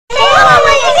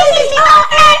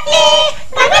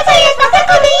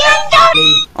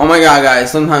god,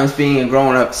 guys, sometimes being a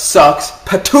grown-up sucks.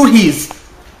 Patooties!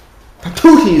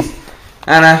 Patooties!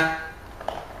 Anna,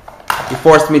 you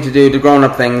forced me to do the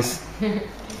grown-up things.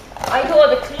 I do all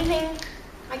the cleaning.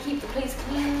 I keep the place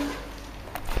clean.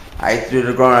 I have to do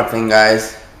the grown-up thing,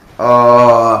 guys.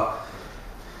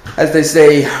 As they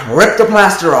say, rip the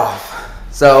plaster off.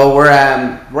 So we're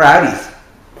outies.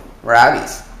 We're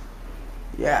outies.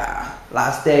 Yeah.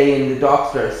 Last day in the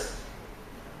doctors.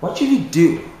 What should you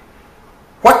do?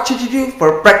 What should you do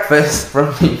for breakfast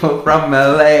from people from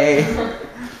LA?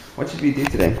 What should we do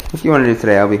today? What do you want to do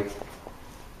today, Albie?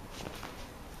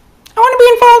 I want to be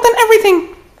involved in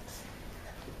everything.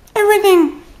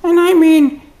 Everything. And I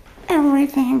mean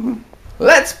everything.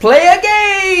 Let's play a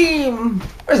game.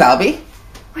 Where's Albie?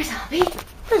 Where's Albie?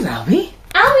 Where's Albie?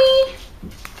 Albie!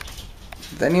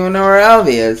 Does anyone know where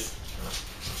Albie is?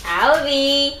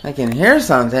 Albie! I can hear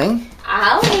something.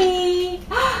 Albie!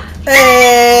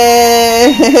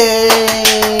 Hey!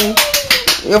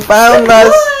 You found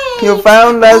us. You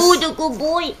found us. Oh, the good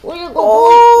boy. Oh, the good boy.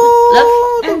 Oh, Look,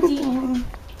 the empty. good boy.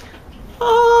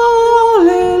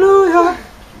 Hallelujah.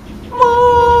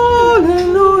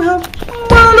 Hallelujah.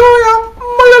 Hallelujah.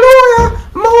 Hallelujah.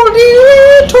 Moldy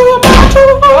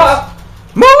tomatoes.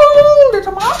 Moldy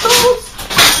tomatoes.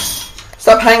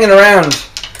 Stop hanging around.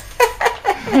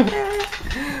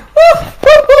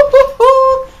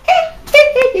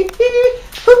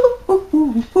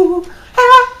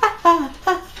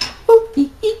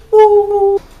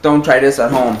 Don't try this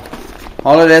at home.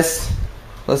 All of this,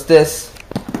 plus this.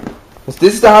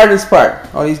 This is the hardest part.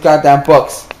 All these goddamn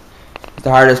books. It's the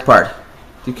hardest part.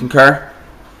 Do you concur?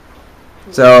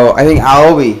 So I think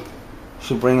Albie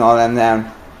should bring all them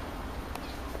down.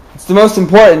 It's the most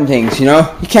important things, you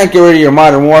know. You can't get rid of your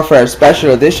Modern Warfare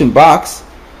Special Edition box.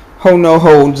 Ho no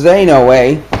Jose no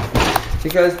way.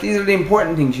 Because these are the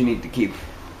important things you need to keep.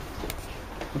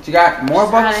 What you got? More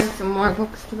books? Adding some more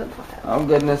books to the pile. Oh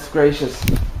goodness gracious.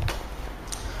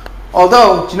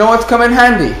 Although, do you know what's come in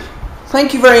handy?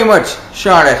 Thank you very much,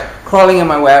 Charlotte, crawling in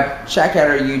my web. Check out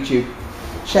her YouTube.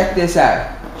 Check this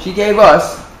out. She gave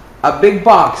us a big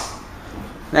box.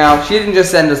 Now, she didn't just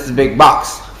send us the big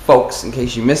box, folks, in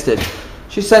case you missed it.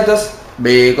 She sent us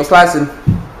bagel slicing.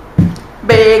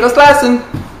 Bagel slicing.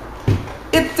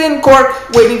 It's in Cork,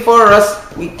 waiting for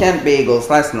us. We can't bagel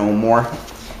slice no more.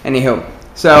 Anywho,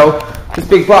 so this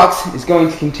big box is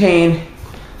going to contain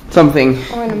something.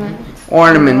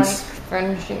 Ornaments.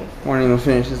 Furnishing. Ornament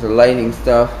finishes, the lighting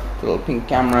stuff, the little pink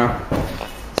camera.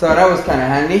 So that was kind of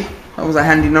handy. That was a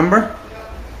handy number.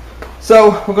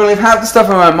 So we're going to leave half the stuff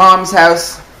in my mom's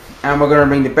house, and we're going to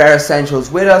bring the bare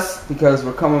essentials with us because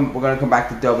we're going to come back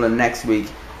to Dublin next week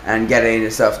and get any of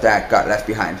the stuff that got left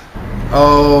behind.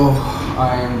 Oh,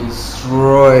 I am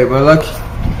destroyed. But look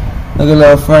at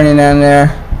little Fernie down there,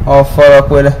 all full up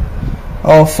with it,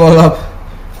 all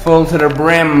full to the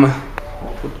brim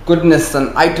with goodness and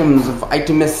items of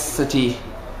itemicity.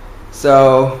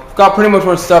 So I've got pretty much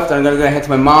more stuff that I'm gonna head to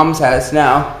my mom's house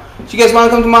now. Do you guys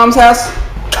want to come to mom's house?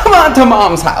 Come on to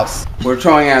mom's house. We're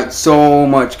throwing out so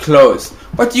much clothes.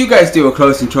 What do you guys do with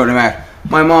clothes and throw them out?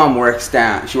 My mom works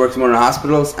down. She works in one of the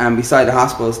hospitals, and beside the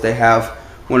hospitals they have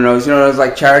one of those, you know, those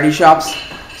like charity shops.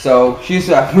 So she used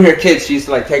to, when we were kids, she used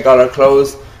to like take all her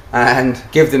clothes and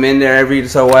give them in there every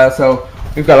so while. So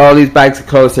we've got all these bags of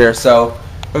clothes here. So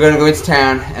we're gonna go into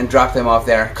town and drop them off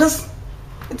there, cause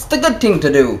it's the good thing to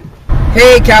do.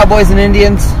 Hey cowboys and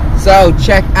Indians, so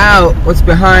check out what's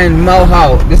behind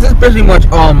Moho. This is pretty much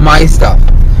all my stuff.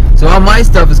 So all my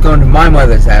stuff is going to my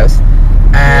mother's house,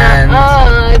 and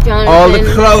all the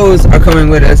clothes are coming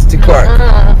with us to Cork.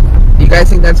 Do you guys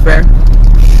think that's fair?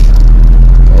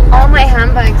 All my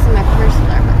handbags and my purse are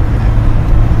back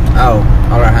there. Oh,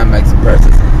 all our handbags and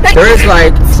purses. There is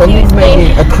like something's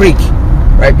making a creak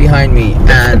right behind me,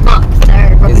 and the box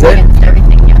there, is it?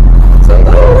 Everything, yeah. So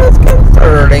that's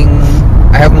concerning.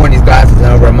 I haven't worn these glasses in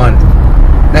over a month.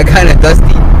 They're kind of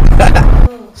dusty.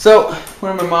 So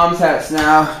we're in my mom's house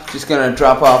now. Just gonna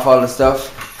drop off all the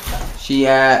stuff. She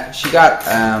got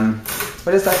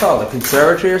what is that called? A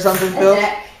conservatory or something built?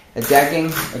 A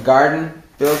decking, a garden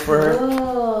built for her.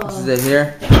 Oh. This is it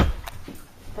here.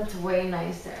 That's way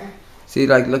nicer. See,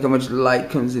 like, look how much light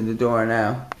comes in the door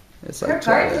now. It's like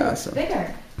totally awesome.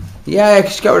 Bigger. Yeah,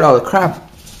 she got rid of all the crap.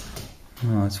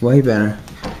 Oh, it's way better.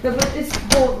 No, but this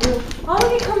whole room.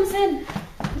 Oh, it comes in.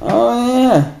 Oh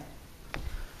yeah.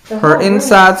 The Her whole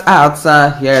insides,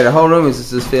 outside. Yeah, the whole room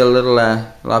is just feel a little,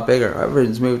 lot bigger.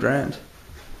 Everything's moved around.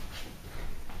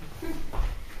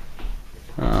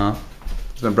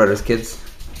 It's my brother's kids.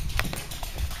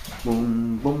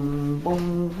 Boom, boom,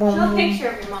 boom, boom. Show a picture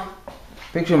of your mom.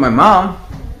 Picture of my mom.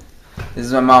 This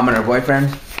is my mom and her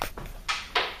boyfriend.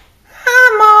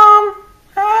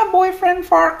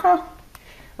 fork, huh?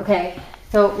 Okay,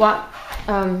 so what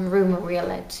room are we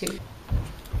allowed to?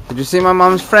 Did you see my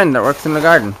mom's friend that works in the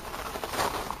garden?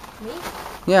 Me?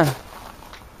 Yeah.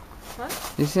 What?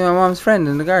 Did you see my mom's friend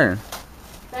in the garden?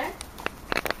 There?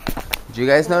 Did you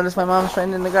guys notice my mom's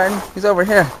friend in the garden? He's over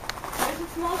here. There's a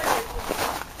smaller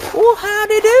one. Oh,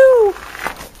 howdy do!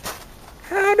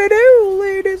 Howdy do,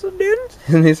 ladies and gents.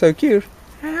 Isn't he so cute?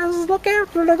 Let's look out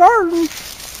for the garden.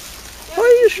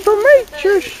 Pleased to meet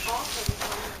you.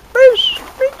 Pleased to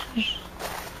meet you.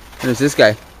 There's this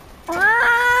guy.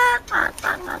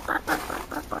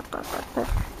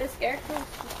 The scarecrow.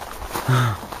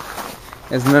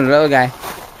 There's another little guy.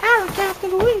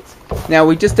 Now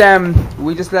we just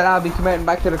let Abby come out and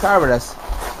back to the car with us. Oh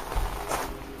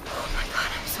my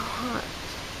god, I'm so hot.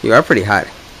 You are pretty hot.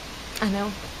 I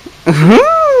know.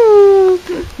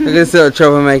 Look at this little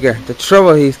troublemaker. The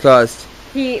trouble he's caused.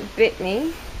 He bit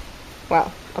me.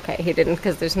 Well, okay, he didn't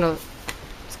because there's no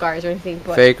scars or anything.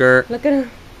 But Faker. look at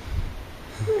him.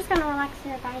 I'm just gonna relax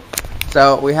here, guys.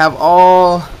 So we have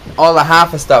all the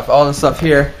half of stuff, all the stuff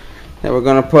here that we're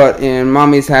gonna put in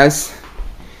Mommy's house.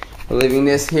 We're leaving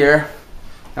this here,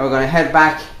 and we're gonna head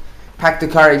back, pack the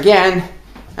car again,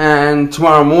 and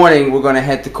tomorrow morning we're gonna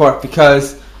head to Cork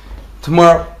because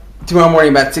tomorrow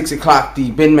morning about 6 o'clock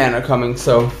the bin men are coming.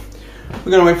 So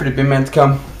we're gonna wait for the bin men to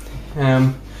come. Do you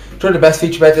know what the best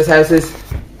feature about this house is?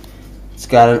 It's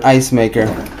got an ice maker.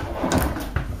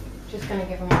 Just gonna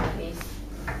give him one of these.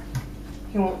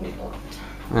 He won't be blocked.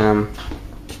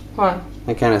 What?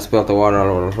 I kind of spilled the water all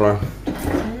over the floor.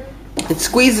 It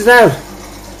squeezes out.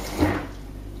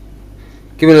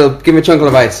 Give me a chunk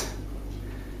of ice.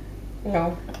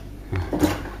 No.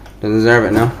 Doesn't deserve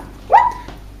it, no?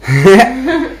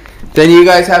 Then you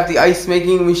guys have the ice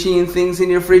making machine things in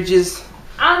your fridges.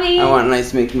 Abby! I want an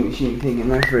ice making machine thing in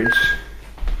my fridge.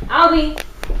 Abby!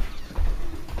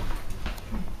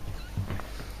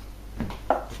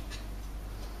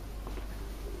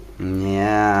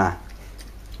 Yeah.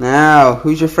 Now,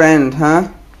 who's your friend, huh?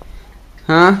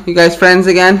 Huh? You guys friends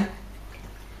again?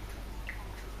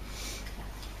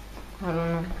 I don't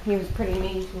know. He was pretty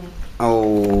mean to me.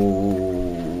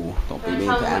 Oh, don't be mean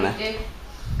to Anna. Did.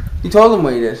 You told him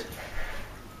what you did.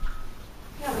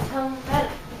 Yeah, but tell him about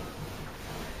it.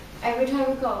 Every time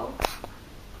we go,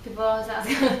 people always ask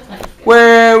us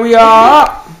Where we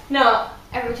are. No,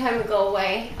 every time we go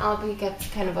away, Albie gets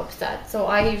kind of upset. So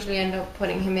I usually end up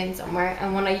putting him in somewhere.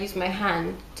 And when I use my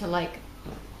hand to like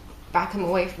back him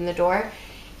away from the door,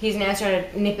 he's now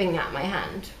started nipping at my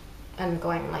hand and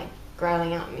going like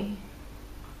growling at me.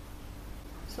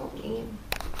 So mean.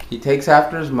 He takes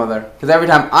after his mother. Because every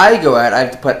time I go out, I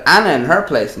have to put Anna in her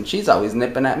place, and she's always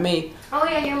nipping at me. Oh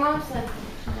yeah, your mom said.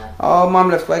 Oh, Mom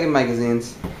left wedding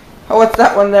magazines. Oh, what's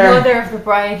that one there? Mother of the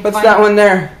bride. What's that one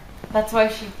there? That's why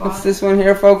she bought. What's this one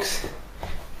here, folks?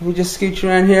 Let me just scooch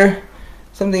around here.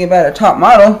 Something about a top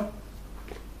model.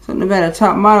 Something about a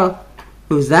top model.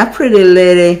 Who's that pretty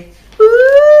lady? Woo!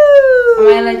 Am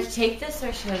I allowed to take this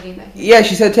or should I leave it? Yeah,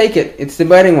 she said take it. It's the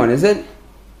wedding one, is it?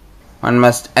 One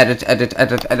must edit.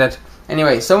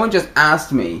 Anyway, someone just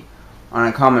asked me on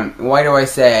a comment, why do I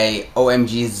say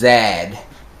OMG Z?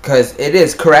 Because it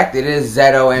is correct, it is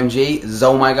ZOMG,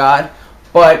 oh my god.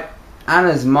 But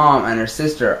Anna's mom and her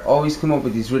sister always come up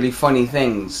with these really funny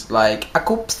things, like a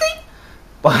coopsie.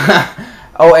 But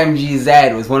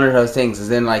OMGZ was one of those things,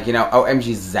 as in like, you know,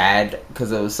 OMGZ,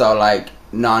 because it was so like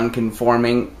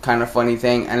non-conforming kind of funny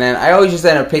thing. And then I always just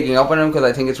end up picking up on them because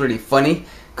I think it's really funny,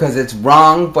 because it's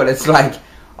wrong, but it's like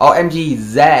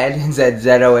OMGZ instead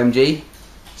ZOMG.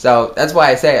 So that's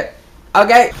why I say it.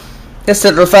 Okay, this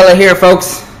little fella here,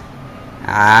 folks.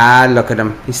 Ah, look at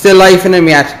him. He's still life in him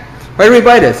yet. Where did we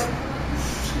buy this?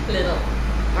 Little.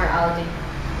 Or Aldi.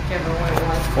 Whichever one it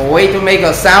was. Well, way to make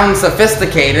us sound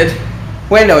sophisticated.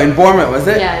 Wait, no, in Bournemouth, was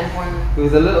it? Yeah, in Bournemouth. He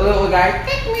was a little guy.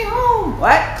 Take me home.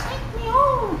 What? Take me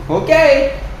home.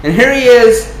 Okay. And here he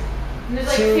is. It was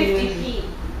like 50p.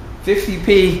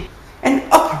 50p. An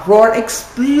uproar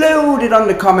exploded on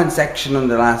the comment section on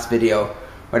the last video.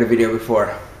 Or the video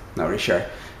before. Not really sure.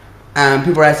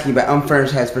 People were asking about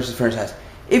unfurnished house versus furnished house.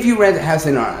 If you rent a house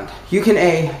in Ireland, you can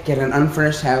A, get an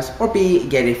unfurnished house, or B,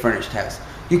 get a furnished house.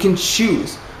 You can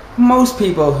choose. Most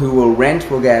people who will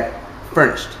rent will get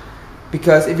furnished.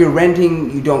 Because if you're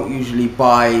renting, you don't usually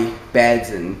buy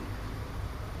beds and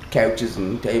couches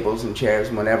and tables and chairs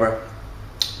and whatever.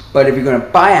 But if you're going to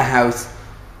buy a house,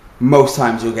 most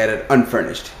times you'll get it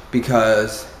unfurnished.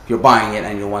 Because you're buying it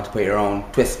and you'll want to put your own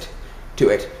twist to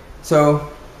it. So,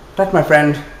 that, my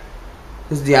friend,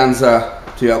 is the answer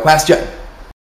to your question.